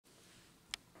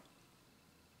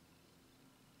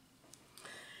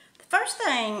First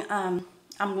thing I'm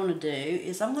going to do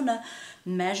is I'm going to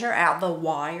measure out the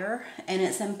wire, and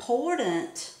it's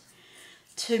important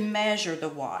to measure the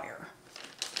wire.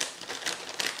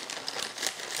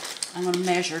 I'm going to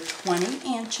measure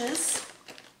 20 inches.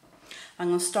 I'm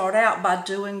going to start out by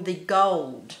doing the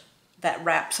gold that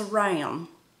wraps around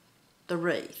the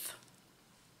wreath,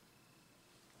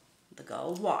 the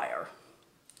gold wire.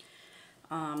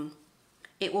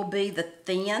 It will be the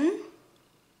thin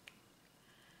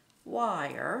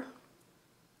wire,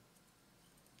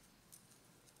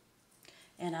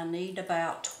 and I need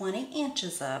about 20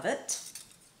 inches of it.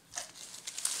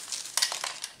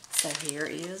 So here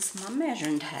is my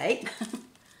measuring tape.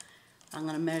 I'm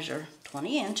going to measure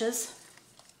 20 inches.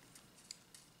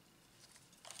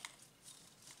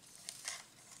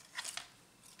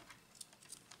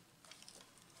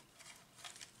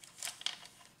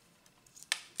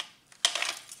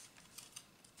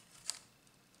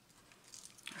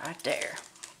 Right there.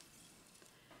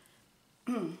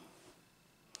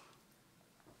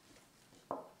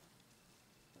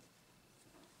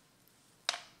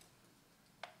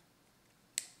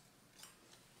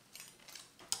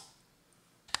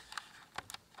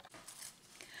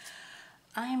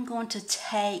 I am going to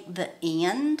take the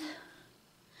end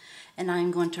and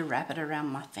I'm going to wrap it around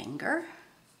my finger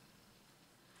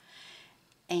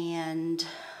and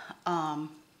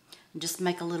just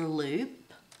make a little loop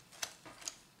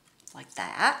like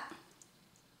that.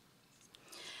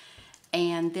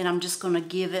 And then I'm just going to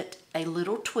give it a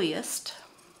little twist.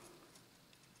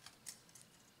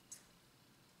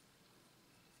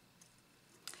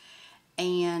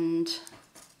 And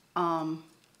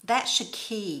that should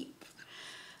keep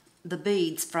the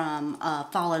beads from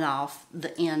falling off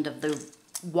the end of the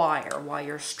wire while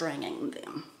you're stringing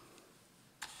them.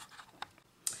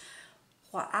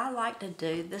 What I like to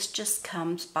do, this just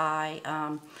comes by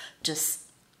just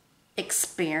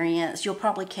experience. You'll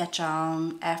probably catch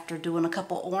on after doing a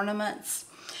couple ornaments,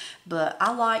 but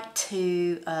I like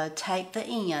to take the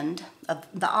end of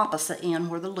the opposite end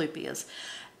where the loop is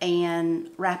and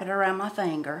wrap it around my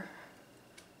finger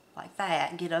like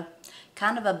that, get a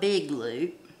kind of a big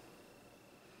loop,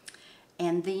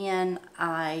 and then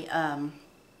I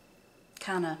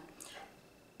kind of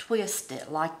twist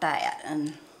it like that,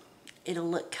 and it'll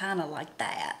look kind of like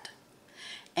that.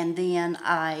 And then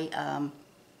I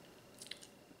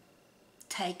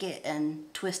take it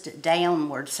and twist it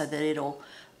downward so that it'll,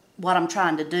 what I'm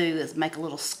trying to do is make a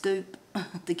little scoop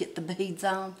to get the beads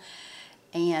on,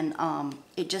 and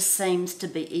it just seems to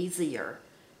be easier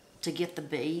to get the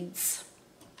beads,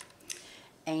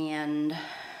 and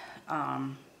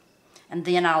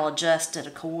then I'll adjust it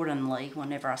accordingly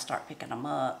whenever I start picking them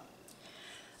up.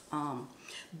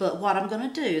 But what I'm going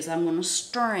to do is I'm going to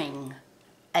string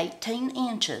 18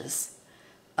 inches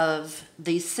of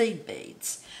these seed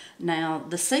beads. Now,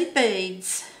 the seed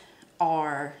beads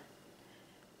are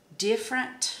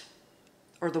different,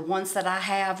 or the ones that I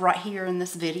have right here in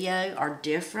this video are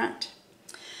different,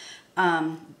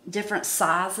 different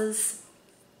sizes.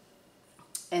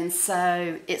 And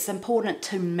so it's important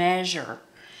to measure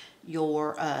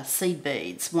your seed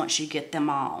beads once you get them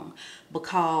on,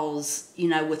 because, you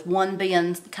know, with one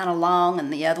being kind of long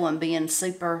and the other one being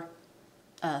super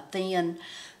thin,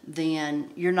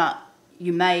 then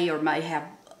you may or may have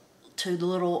too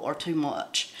little or too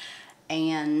much.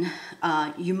 And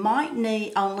you might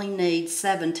only need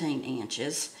 17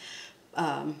 inches,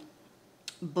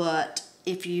 but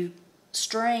if you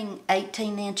string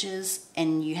 18 inches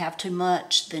and you have too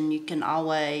much, then you can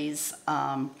always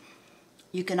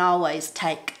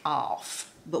take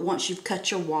off. But once you've cut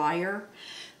your wire,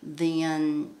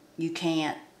 then you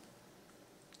can't,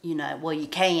 you know, well, you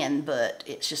can, but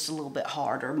it's just a little bit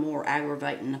harder, more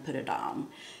aggravating to put it on.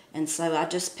 And so I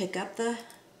just pick up the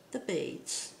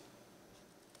beads.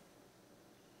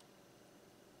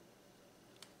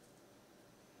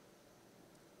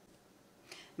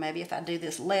 Maybe if I do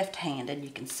this left-handed, you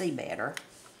can see better.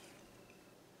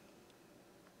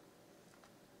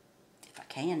 If I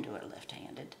can do it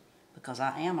left-handed, because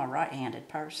I am a right-handed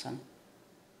person.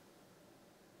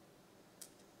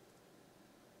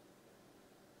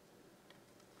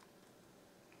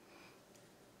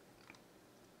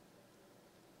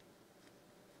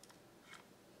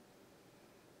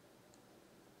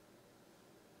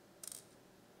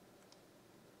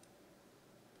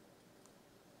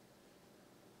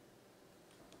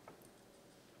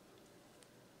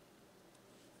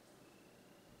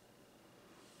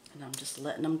 And I'm just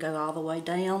letting them go all the way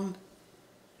down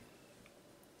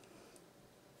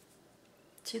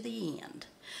to the end.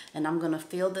 And I'm going to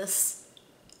fill this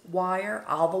wire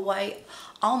all the way,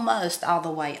 almost all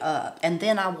the way up, and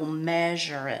then I will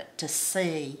measure it to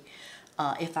see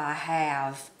if I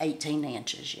have 18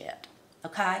 inches yet.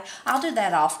 Okay, I'll do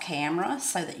that off camera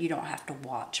so that you don't have to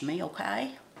watch me,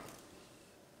 okay?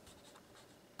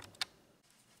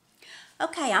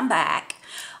 Okay, I'm back.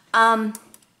 I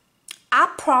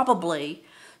probably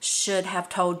should have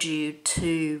told you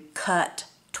to cut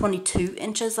 22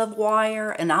 inches of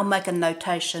wire, and I'll make a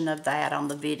notation of that on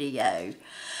the video,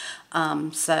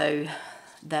 so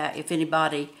that if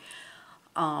anybody,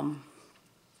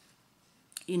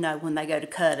 you know, when they go to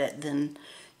cut it, then,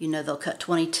 you know, they'll cut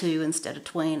 22 instead of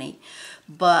 20.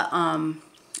 But I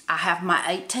have my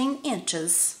 18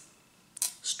 inches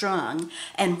strung,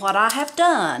 and what I have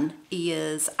done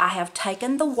is I have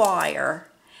taken the wire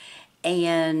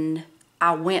and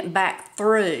I went back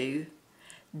through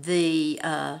the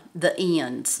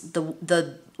ends,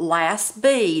 the last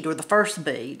bead, or the first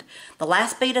bead, the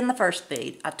last bead and the first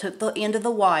bead. I took the end of the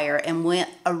wire and went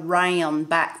around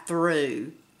back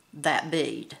through that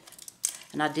bead,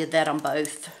 and I did that on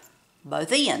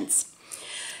both ends,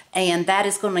 and that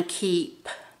is going to keep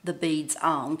the beads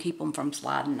on, keep them from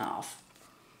sliding off.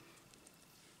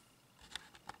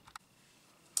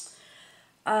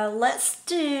 Let's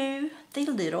do the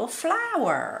little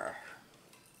flower.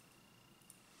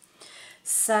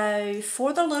 So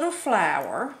for the little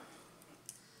flower,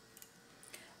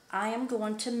 I am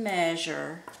going to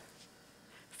measure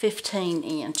 15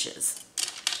 inches.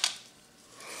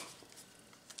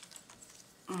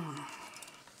 I've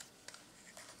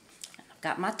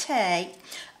got my tape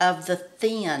of the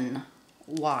thin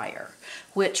wire,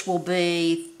 which will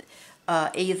be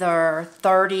either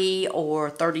 30 or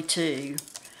 32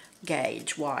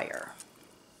 gauge wire.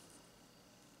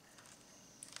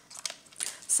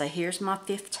 So here's my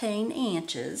 15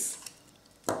 inches.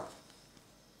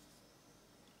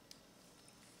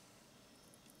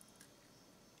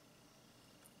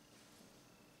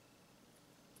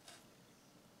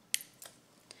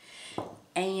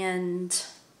 And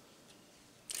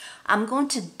I'm going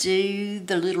to do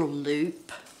the little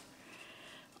loop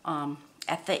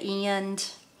at the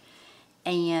end,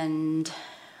 and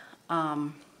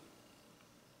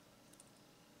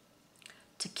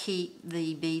to keep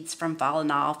the beads from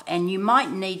falling off, and you might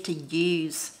need to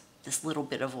use this little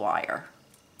bit of wire.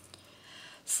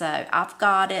 So I've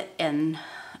got it, and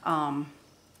I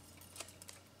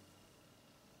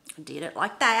did it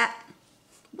like that.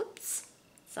 Whoops,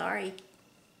 sorry.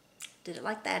 Did it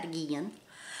like that again.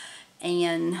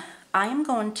 And I am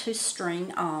going to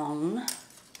string on,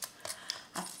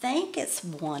 I think it's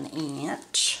 1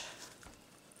 inch.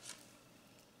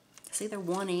 It's either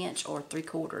 1 inch or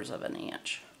 3/4 of an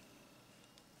inch.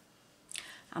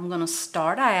 I'm going to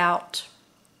start out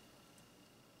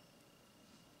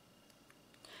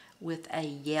with a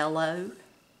yellow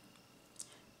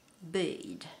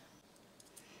bead.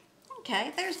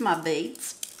 Okay, there's my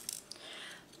beads.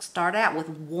 Start out with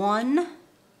 1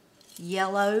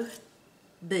 yellow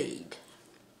bead.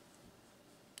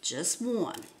 Just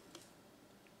 1.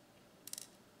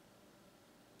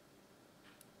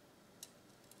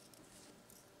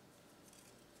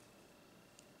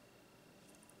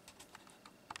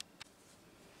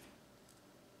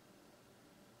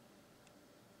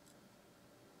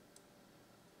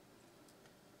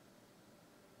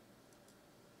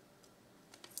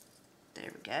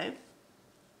 There we go.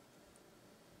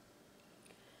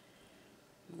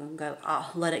 I'm going to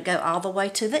let it go all the way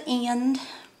to the end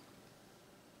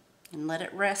and let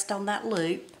it rest on that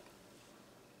loop,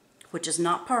 which is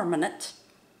not permanent.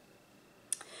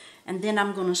 And then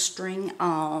I'm going to string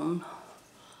on,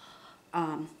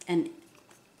 and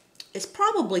it's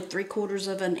probably 3/4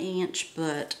 of an inch,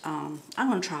 but I'm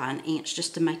going to try 1 inch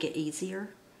just to make it easier.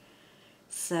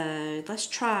 So let's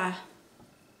try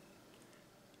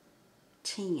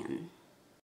 10.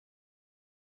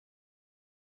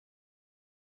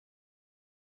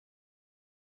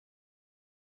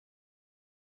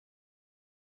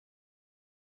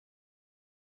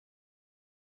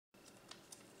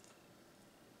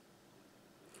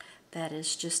 That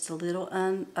is just a little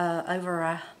over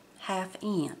a 1/2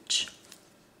 inch.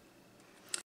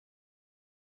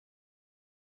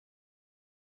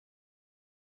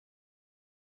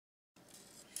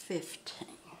 $15.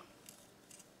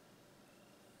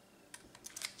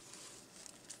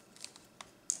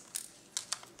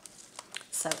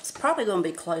 So it's probably going to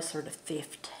be closer to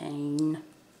 15.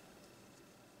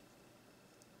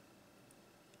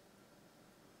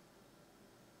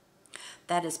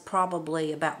 That is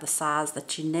probably about the size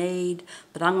that you need,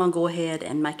 but I'm going to go ahead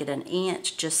and make it 1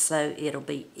 inch just so it'll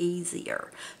be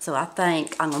easier. So I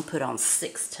think I'm going to put on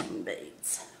 16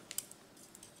 beads.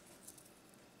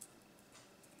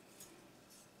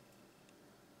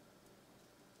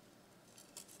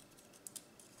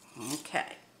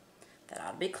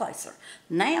 bit closer.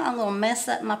 Now I'm going to mess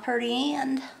up my pretty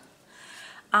end.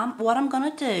 What I'm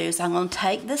going to do is I'm going to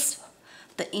take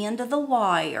the end of the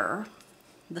wire,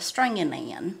 the stringing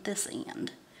end, this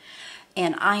end,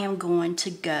 and I am going to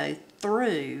go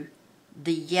through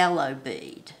the yellow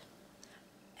bead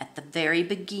at the very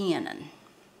beginning.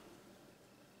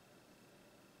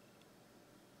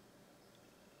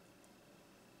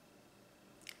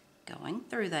 Going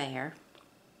through there,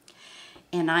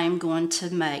 and I am going to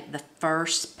make the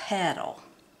first petal,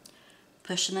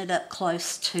 pushing it up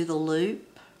close to the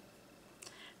loop.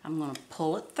 I'm going to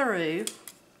pull it through,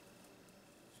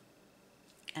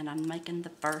 and I'm making the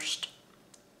first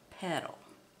petal.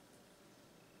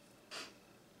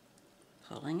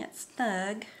 Pulling it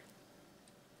snug,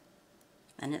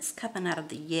 and it's coming out of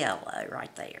the yellow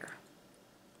right there.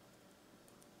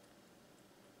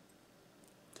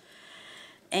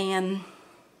 And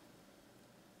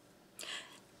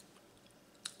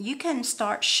you can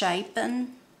start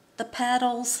shaping the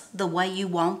petals the way you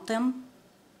want them.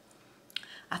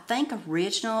 I think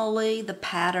originally the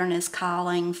pattern is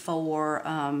calling for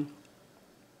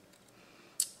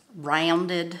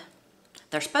rounded.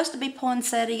 They're supposed to be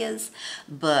poinsettias,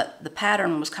 but the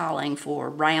pattern was calling for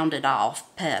rounded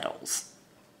off petals,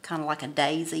 kind of like a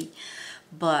daisy.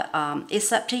 But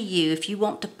it's up to you. If you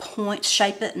want to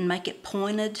shape it and make it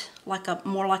pointed,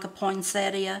 more like a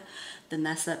poinsettia, then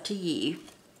that's up to you.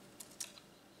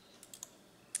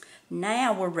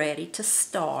 Now we're ready to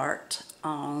start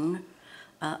on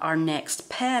our next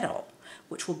petal,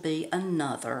 which will be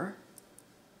another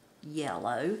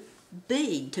yellow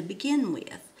bead to begin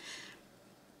with.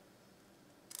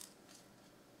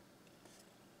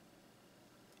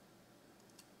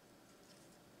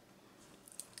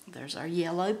 There's our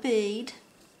yellow bead,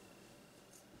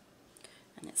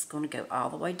 and it's going to go all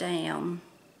the way down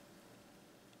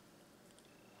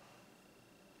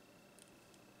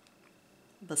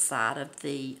beside of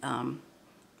the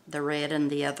red and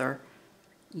the other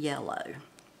yellow.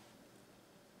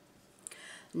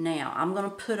 Now I'm going to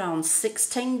put on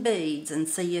 16 beads and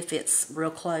see if it's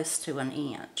real close to an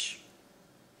inch.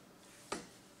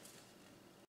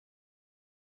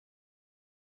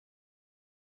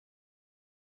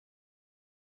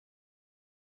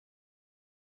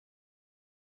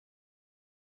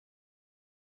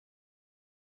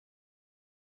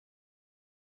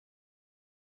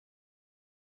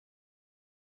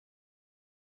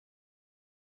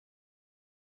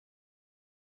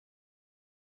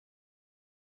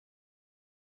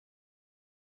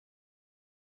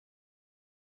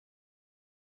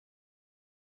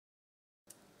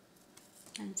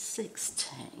 And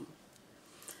 16.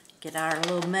 Get our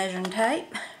little measuring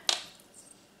tape.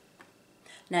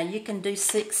 Now you can do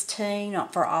 16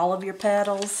 for all of your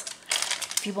petals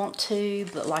if you want to,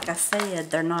 but like I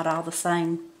said, they're not all the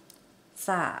same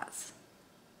size.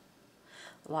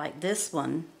 Like this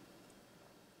one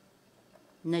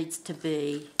needs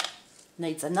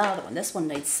another one. This one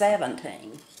needs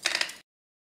 17.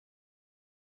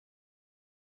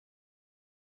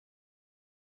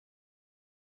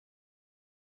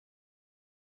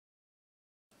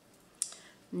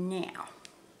 Now,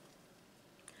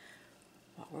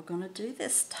 what we're going to do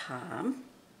this time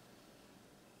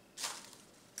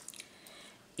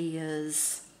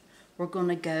is we're going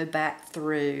to go back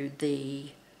through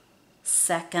the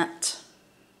second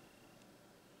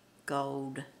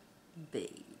gold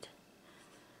bead.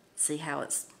 See how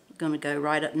it's going to go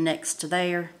right up next to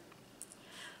there?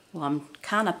 Well, I'm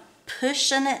kind of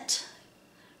pushing it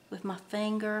with my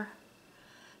finger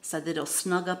so that it'll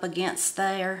snug up against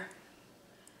there.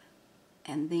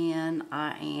 And then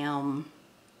I am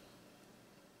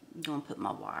going to put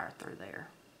my wire through there.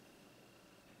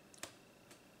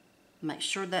 Make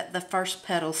sure that the first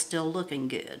petal's still looking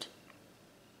good.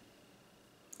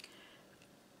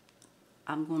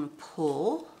 I'm going to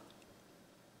pull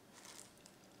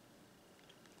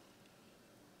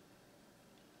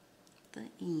the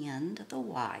end of the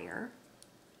wire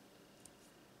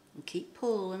and keep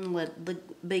pulling and let the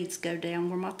beads go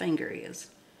down where my finger is.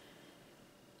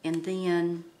 And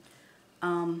then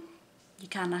you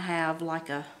kind of have like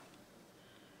a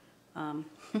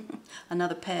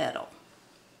another petal.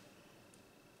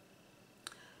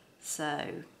 So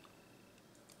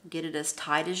get it as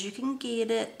tight as you can get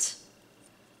it,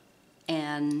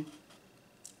 and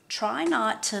try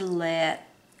not to let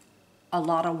a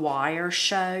lot of wire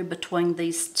show between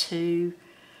these two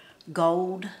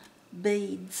gold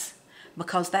beads,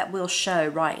 because that will show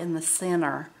right in the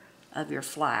center of your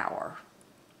flower.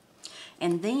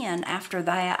 And then after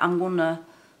that, I'm going to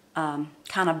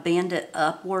kind of bend it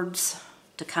upwards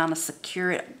to kind of secure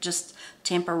it just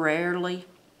temporarily.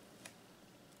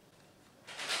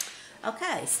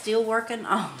 Okay, still working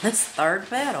on this third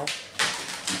petal.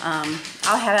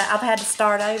 I've had to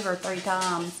start over 3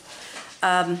 times.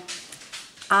 I'm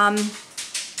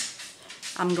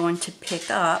going to pick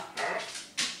up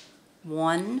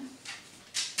 1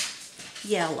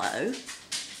 yellow,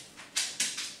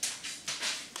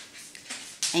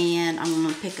 and I'm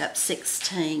going to pick up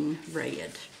 16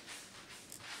 red.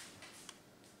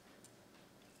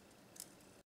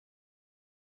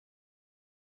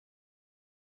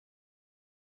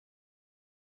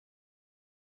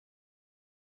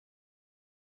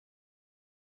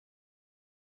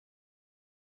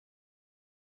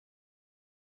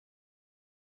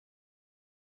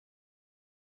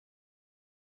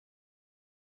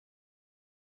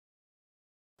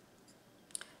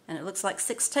 And it looks like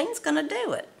 16 is going to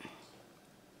do it.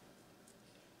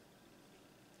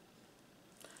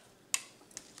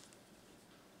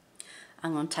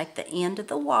 I'm going to take the end of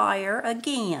the wire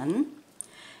again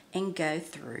and go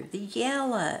through the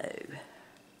yellow.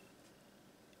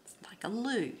 It's like a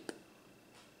loop,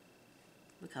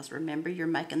 because remember, you're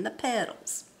making the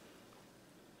petals.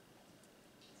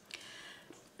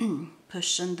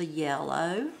 Pushing the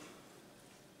yellow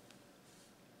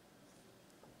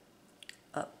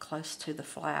up close to the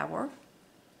flower.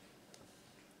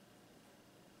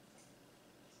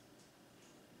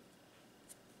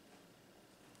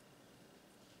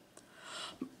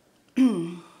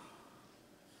 And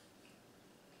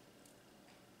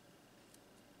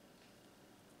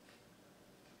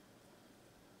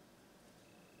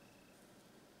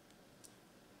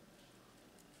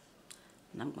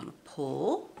I'm going to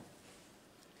pull.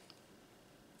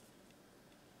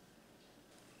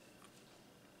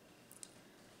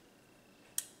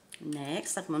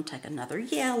 Next, I'm going to take another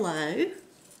yellow.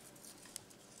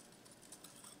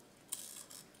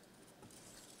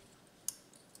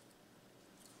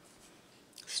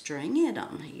 String it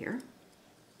on here.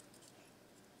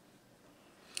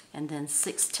 And then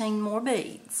 16 more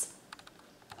beads.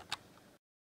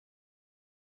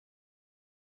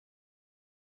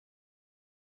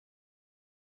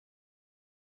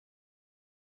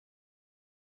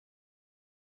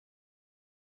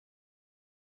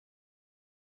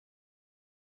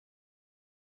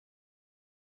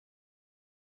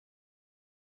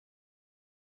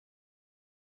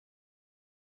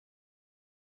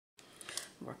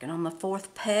 Working on the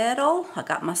 4th petal. I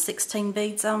got my 16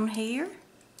 beads on here.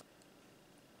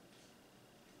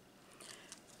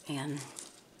 And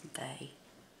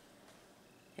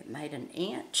it made an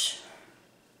inch.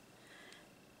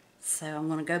 So I'm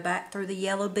going to go back through the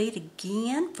yellow bead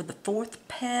again for the 4th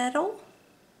petal.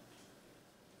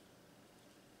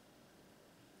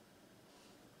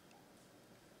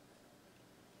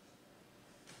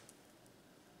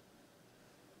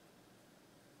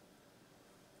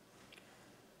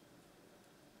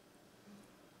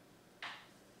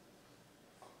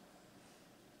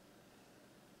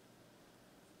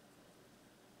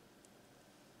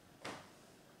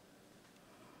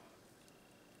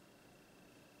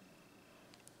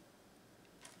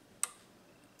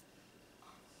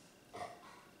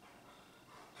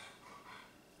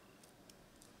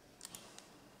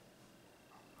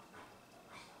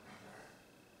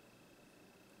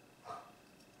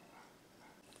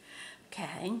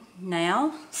 Okay,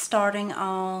 now starting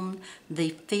on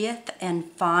the 5th and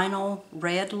final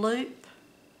red loop.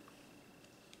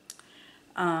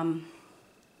 I'm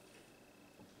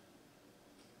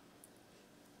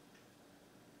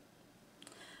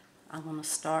going to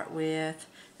start with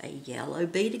a yellow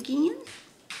bead again.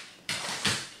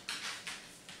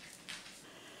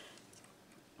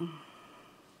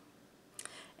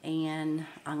 And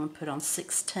I'm going to put on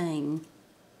 16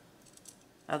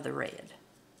 of the red.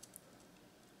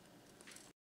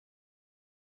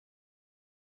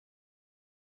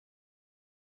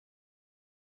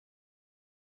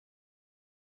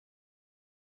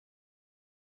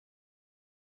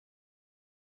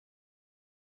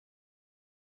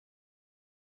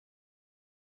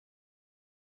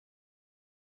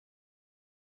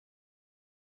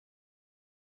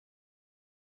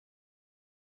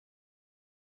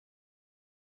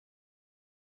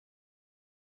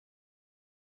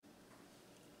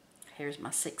 Here's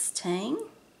my 16,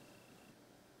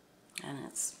 and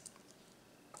it's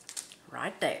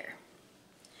right there.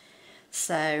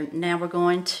 So now we're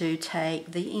going to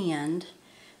take the end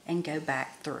and go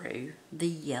back through the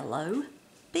yellow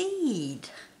bead.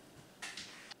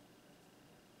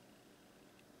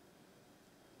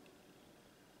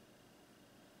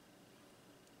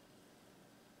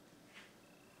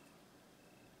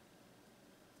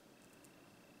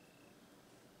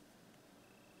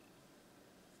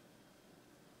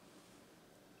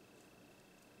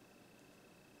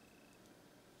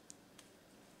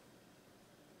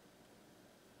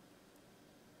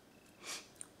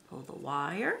 Pull the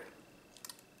wire.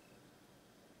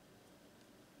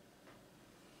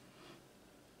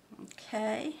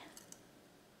 Okay.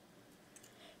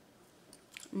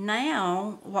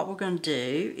 Now what we're going to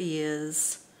do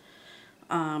is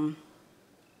we're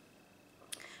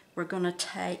going to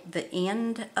take the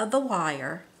end of the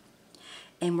wire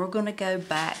and we're going to go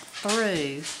back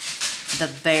through the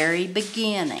very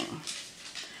beginning,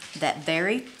 that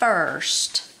very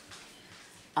first,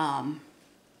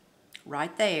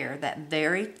 right there, that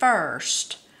very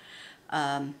first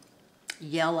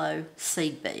yellow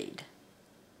seed bead.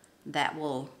 That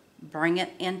will bring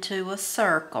it into a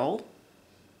circle.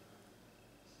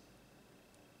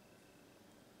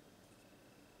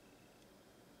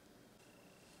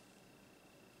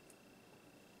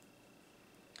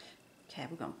 Okay,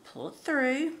 we're going to pull it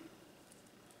through.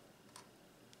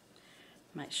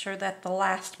 Make sure that the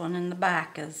last one in the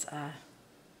back is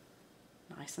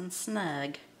nice and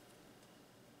snug.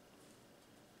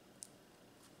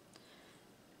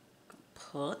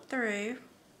 Pull it through.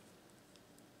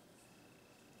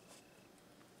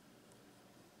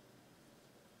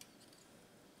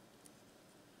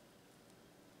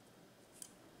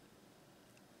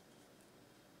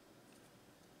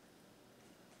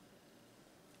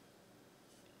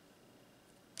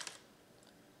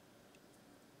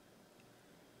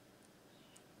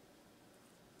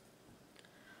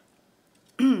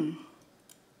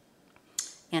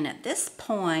 And at this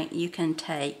point, you can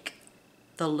take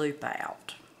the loop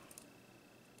out.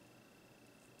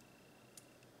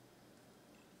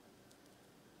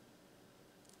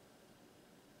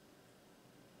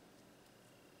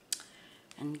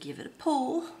 And give it a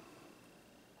pull.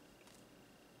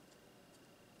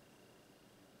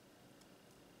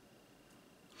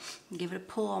 Give it a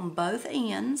pull on both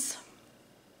ends.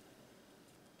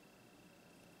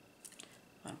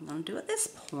 What I'm going to do at this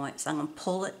point is I'm going to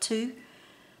pull it to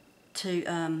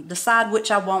decide which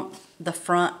I want, the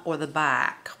front or the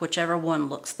back, whichever one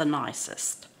looks the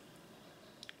nicest.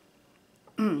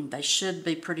 They should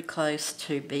be pretty close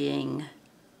to being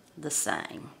the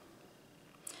same.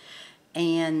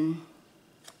 And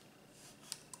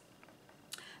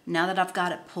now that I've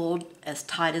got it pulled as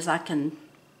tight as I can,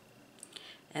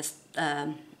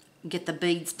 get the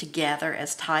beads together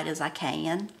as tight as I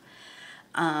can,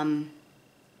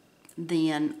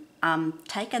 then I'm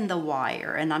taking the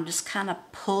wire and I'm just kind of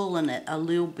pulling it a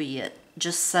little bit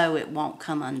just so it won't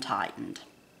come untightened.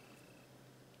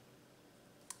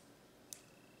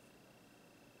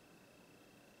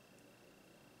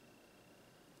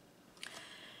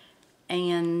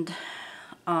 And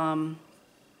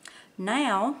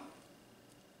now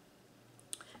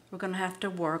we're going to have to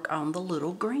work on the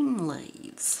little green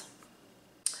leaves.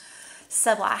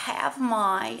 So I have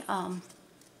my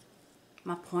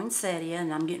my poinsettia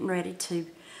and I'm getting ready to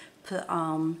put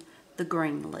on the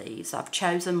green leaves. I've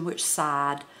chosen which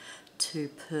side to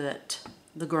put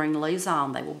the green leaves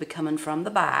on. They will be coming from the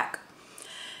back.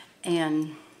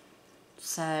 And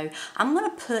so I'm going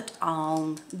to put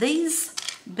on, these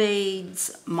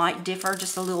beads might differ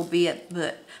just a little bit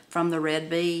but from the red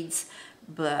beads,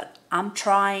 but I'm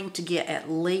trying to get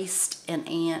at least an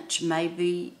inch,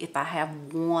 maybe if I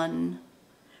have one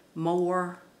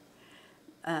more,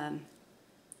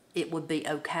 it would be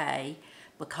okay,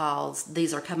 because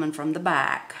these are coming from the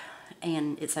back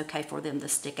and it's okay for them to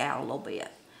stick out a little bit.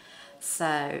 So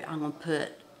I'm going to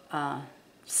put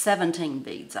 17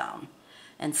 beads on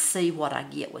and see what I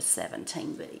get with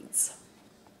 17 beads.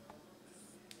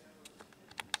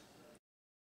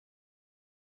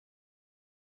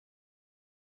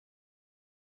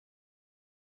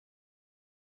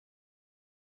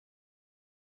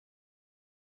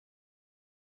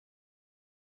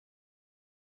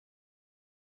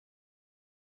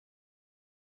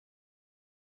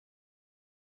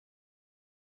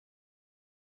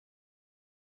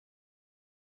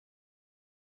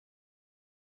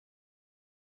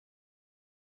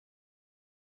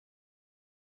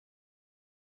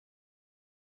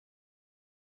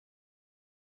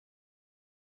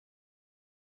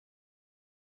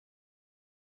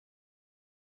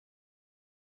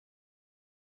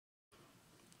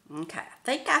 Okay, I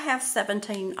think I have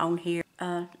 17 on here.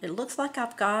 It looks like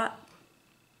I've got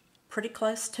pretty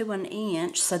close to an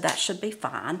inch, so that should be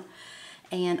fine.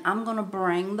 And I'm going to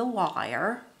bring the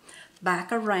wire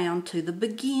back around to the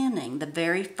beginning, the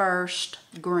very first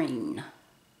green.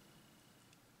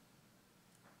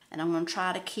 And I'm going to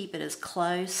try to keep it as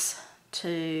close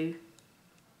to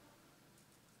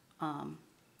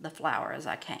the flower as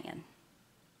I can.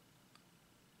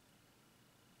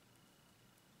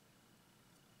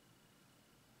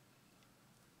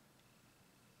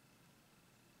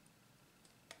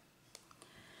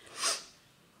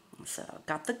 So I've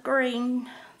got the green,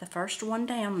 the first one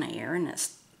down there, and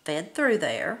it's fed through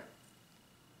there.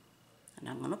 And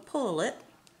I'm going to pull it.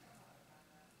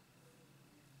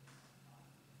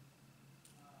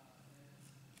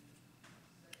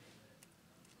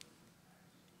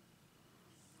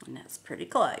 And that's pretty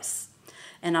close.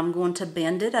 And I'm going to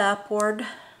bend it upward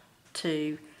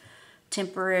to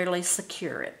temporarily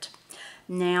secure it.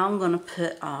 Now I'm going to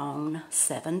put on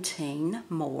 17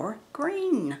 more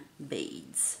green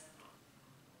beads.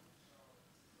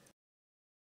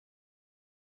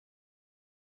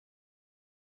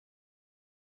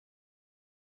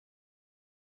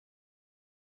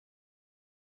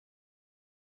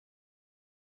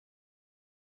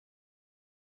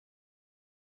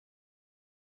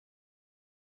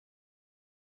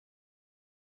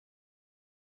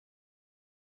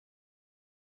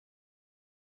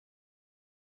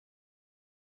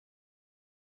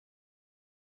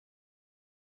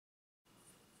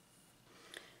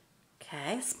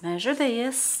 Okay, let's measure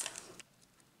this.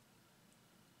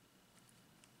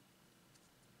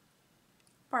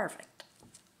 Perfect.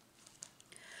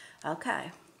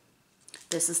 Okay,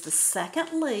 this is the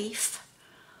second leaf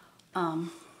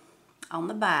on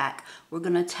the back. We're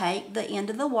going to take the end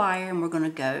of the wire and we're going to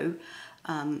go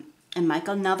and make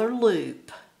another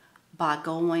loop by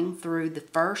going through the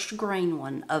first green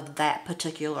one of that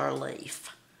particular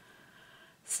leaf.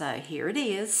 So here it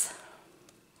is.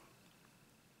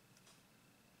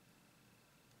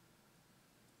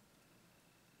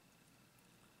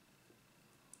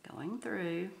 Going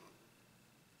through.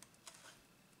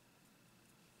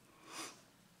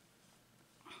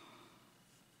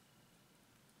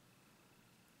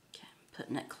 Okay,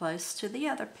 putting it close to the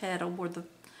other petal where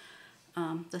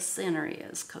the center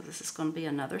is, because this is going to be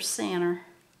another center.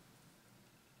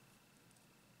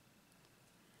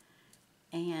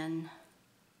 And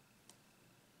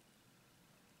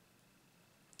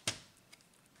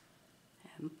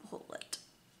pull it.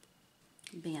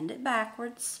 Bend it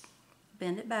backwards.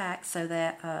 Bend it back so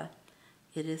that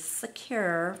it is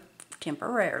secure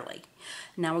temporarily.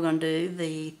 Now we're going to do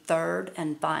the third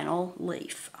and final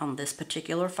leaf on this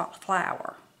particular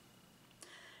flower.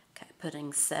 Okay,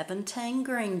 putting 17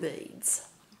 green beads.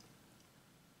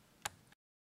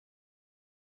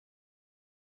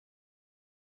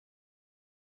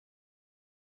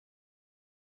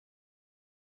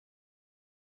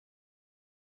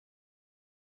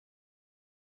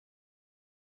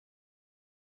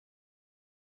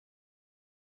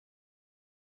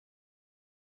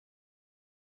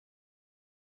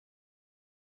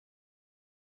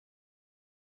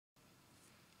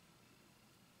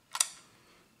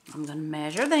 I'm going to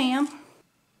measure them.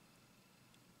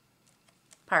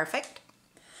 Perfect.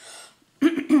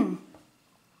 And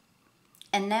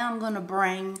now I'm going to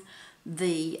bring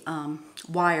the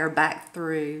wire back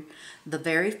through the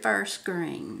very first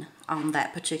green on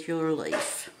that particular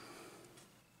leaf.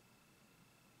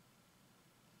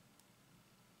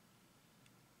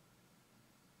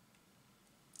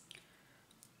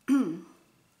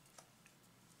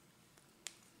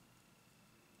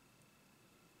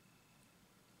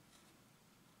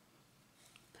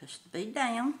 Push the bead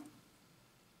down.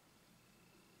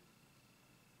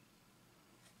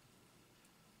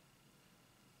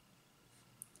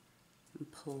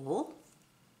 And pull.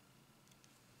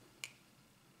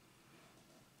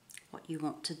 What you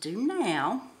want to do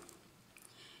now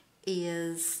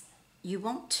is you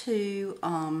want to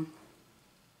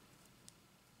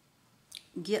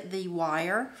get the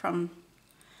wire from,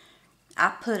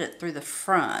 I put it through the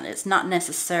front. It's not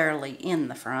necessarily in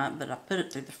the front, but I put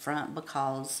it through the front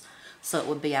because so it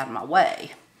would be out of my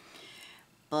way.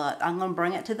 But I'm going to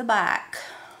bring it to the back.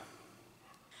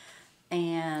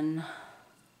 And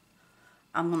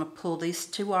I'm going to pull these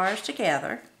two wires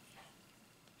together.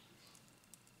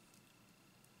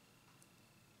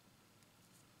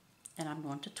 And I'm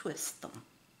going to twist them.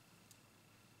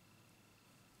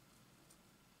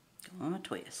 I'm going to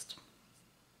twist.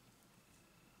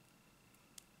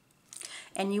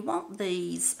 And you want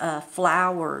these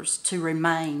flowers to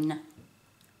remain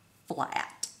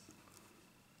flat.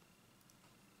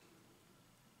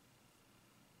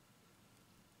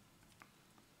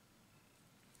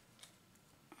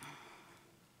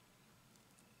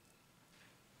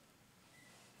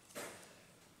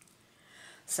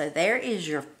 So there is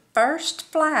your first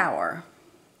flower.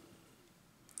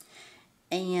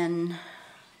 And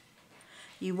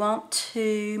you want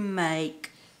to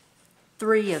make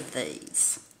 3 of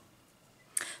these.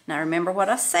 Now remember what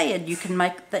I said, you can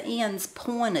make the ends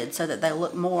pointed so that they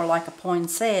look more like a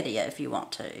poinsettia if you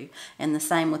want to. And the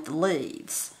same with the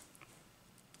leaves.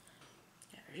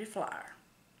 There's your flower.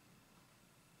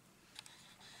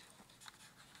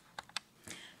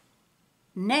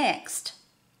 Next,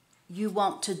 you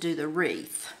want to do the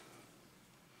wreath.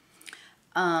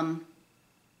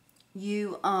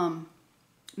 You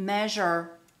measure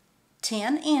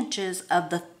 10 inches of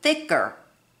the thicker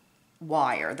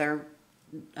wire.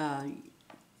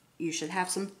 You should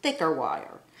have some thicker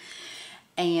wire.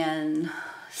 And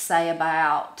say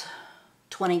about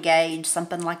 20 gauge,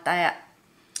 something like that.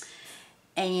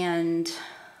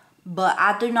 But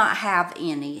I do not have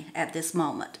any at this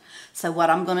moment. So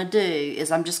what I'm going to do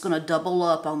is I'm just going to double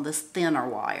up on this thinner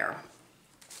wire.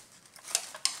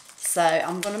 So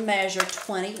I'm going to measure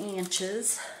 20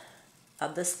 inches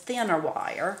of this thinner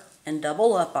wire and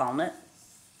double up on it.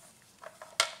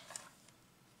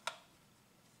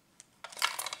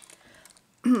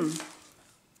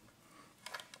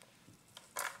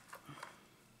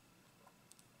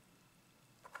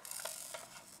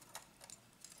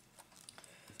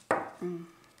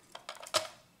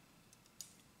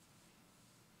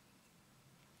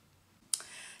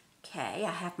 Okay,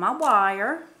 I have my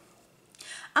wire.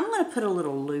 I'm going to put a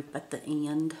little loop at the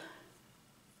end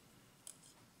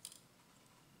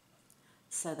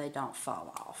so they don't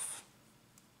fall off.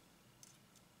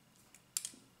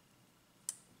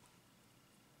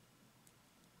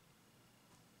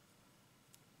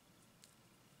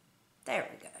 There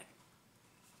we go.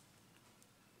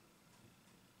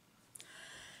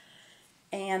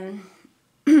 And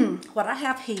what I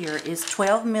have here is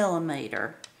 12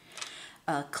 millimeter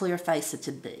clear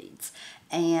faceted beads,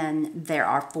 and there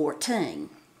are 14.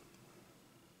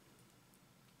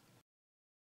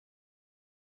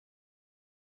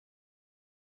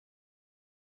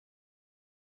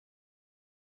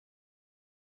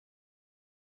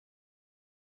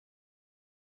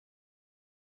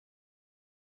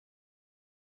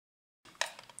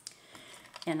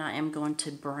 And I am going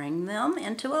to bring them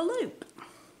into a loop.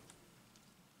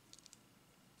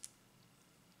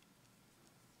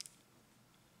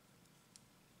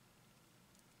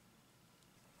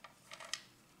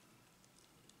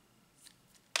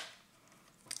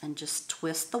 And just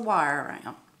twist the wire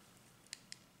around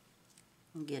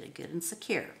and get it good and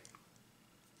secure.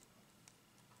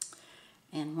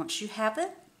 And once you have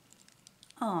it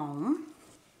on,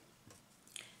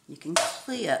 you can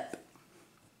clip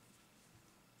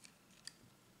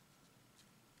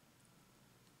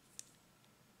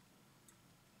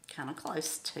kind of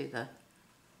close to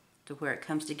where it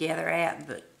comes together at,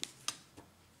 but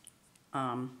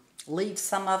leave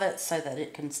some of it so that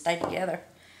it can stay together.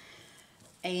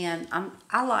 And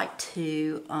I like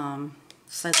to,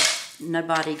 so that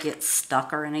nobody gets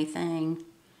stuck or anything,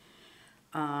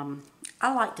 I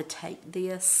like to take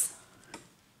this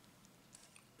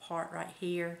part right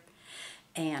here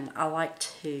and I like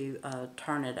to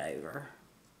turn it over,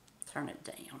 turn it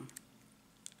down.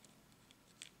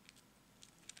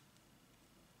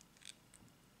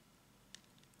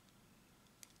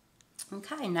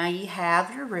 Okay, now you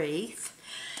have your wreath.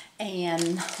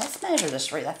 And let's measure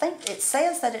this wreath. I think it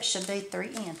says that it should be 3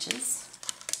 inches.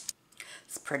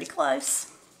 It's pretty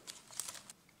close.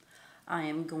 I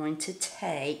am going to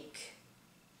take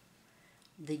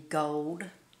the gold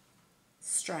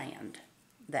strand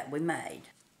that we made.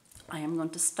 I am going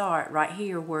to start right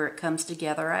here where it comes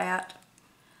together at.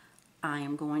 I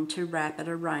am going to wrap it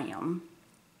around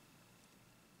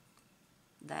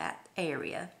that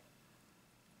area.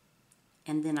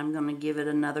 And then I'm going to give it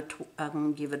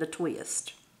a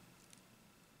twist.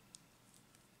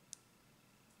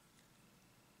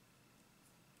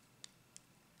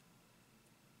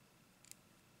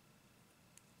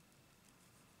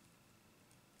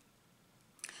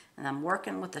 And I'm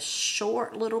working with a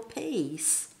short little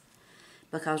piece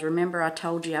because remember I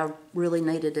told you I really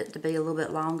needed it to be a little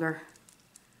bit longer.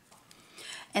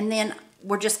 And then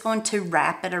we're just going to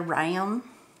wrap it around.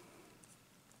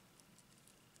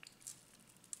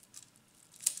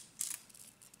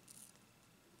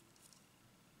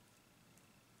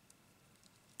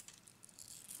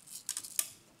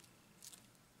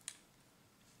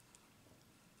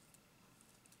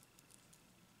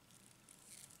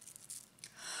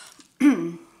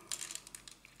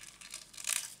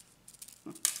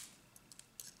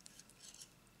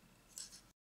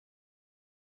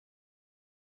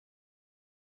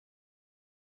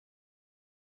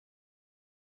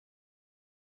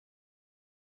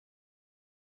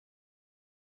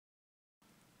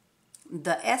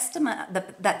 The estimate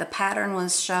that the pattern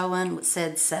was showing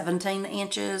said 17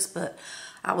 inches, but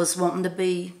I was wanting to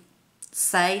be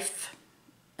safe,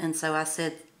 and so I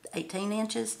said 18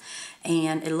 inches,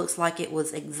 and it looks like it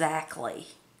was exactly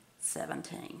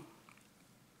 17.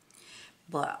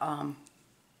 But I'm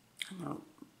going to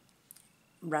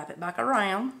wrap it back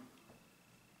around.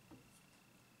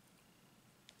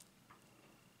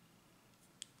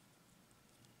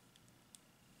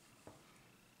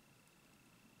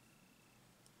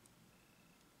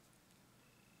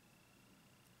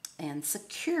 and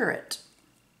secure it.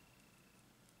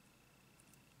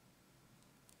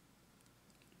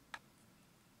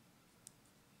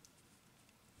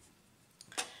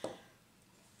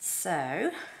 So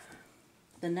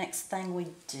the next thing we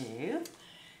do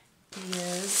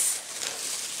is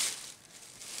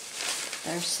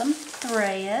there's some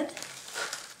thread,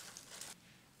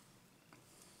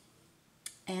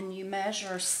 and you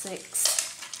measure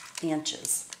 6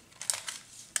 inches.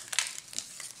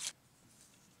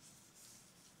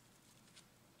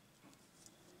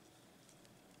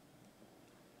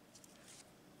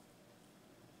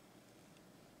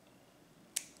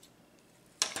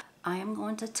 I am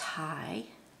going to tie,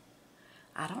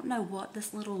 I don't know what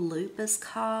this little loop is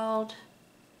called,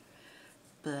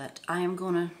 but I am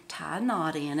going to tie a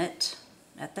knot in it.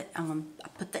 I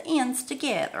put the ends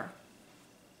together,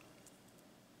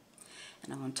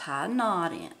 and I'm going to tie a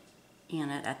knot in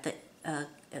it at the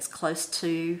as close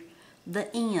to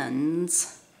the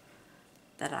ends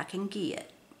that I can get.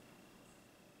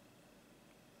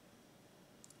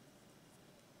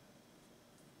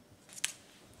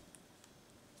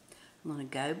 I'm going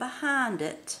to go behind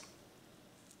it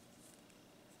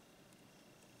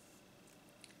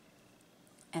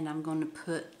and I'm going to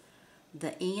put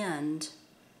the end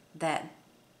that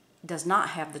does not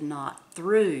have the knot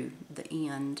through the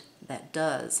end that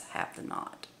does have the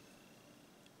knot.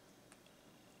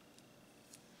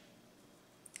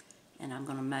 And I'm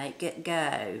going to make it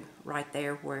go right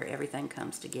there where everything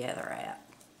comes together at.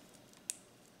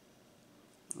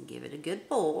 And give it a good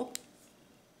pull.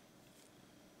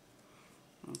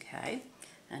 Okay,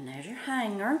 and there's your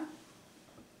hanger.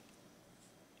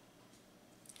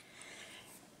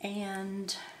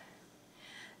 And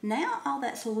now all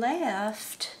that's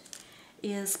left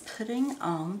is putting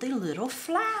on the little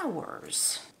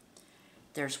flowers.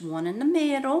 There's one in the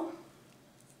middle.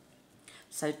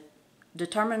 So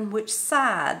determine which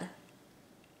side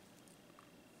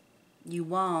you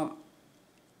want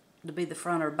to be the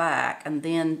front or back, and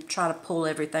then try to pull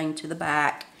everything to the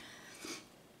back.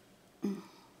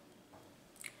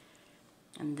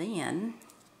 And then,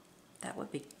 that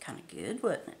would be kind of good,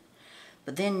 wouldn't it?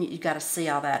 But then you got to see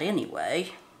all that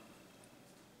anyway.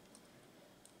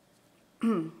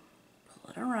 Pull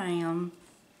it around.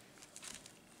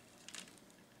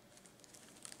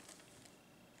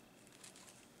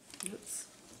 Oops.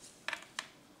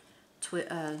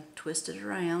 Twist it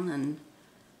around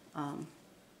and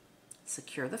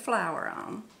secure the flower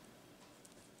on.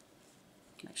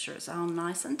 Make sure it's on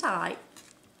nice and tight.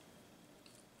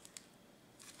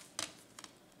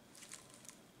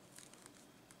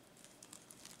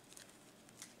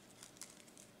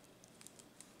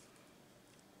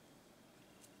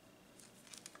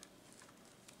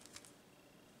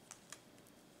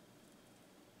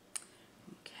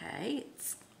 Okay,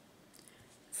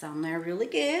 it's on there really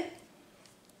good.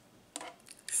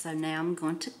 So now I'm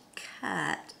going to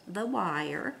cut the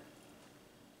wire.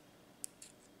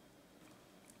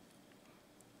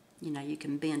 You know, you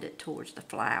can bend it towards the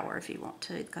flower if you want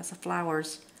to, because the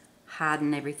flower's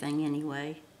hiding everything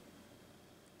anyway.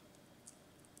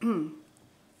 And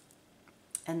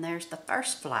there's the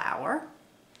first flower.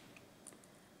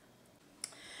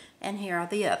 And here are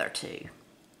the other 2.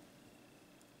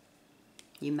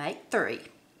 You make 3.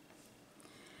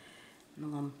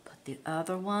 I'm going to put the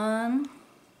other one.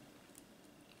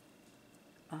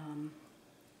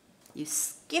 You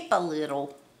skip a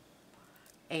little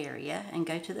area and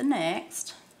go to the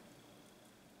next.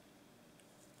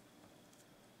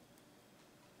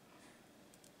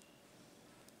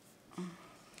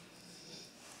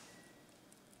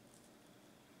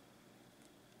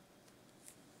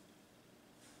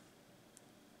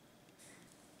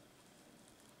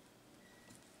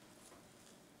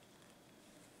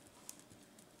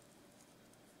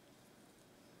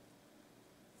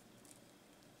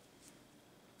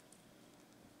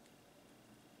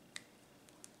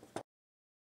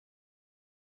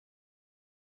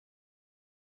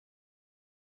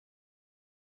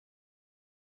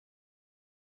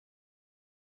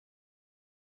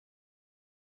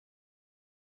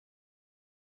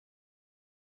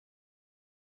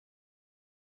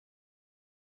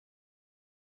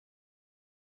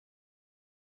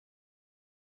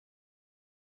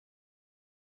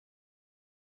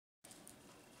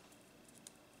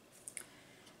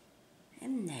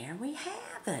 And there we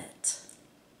have it.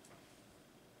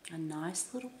 A nice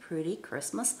little pretty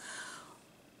Christmas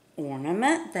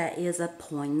ornament that is a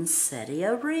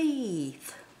poinsettia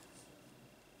wreath.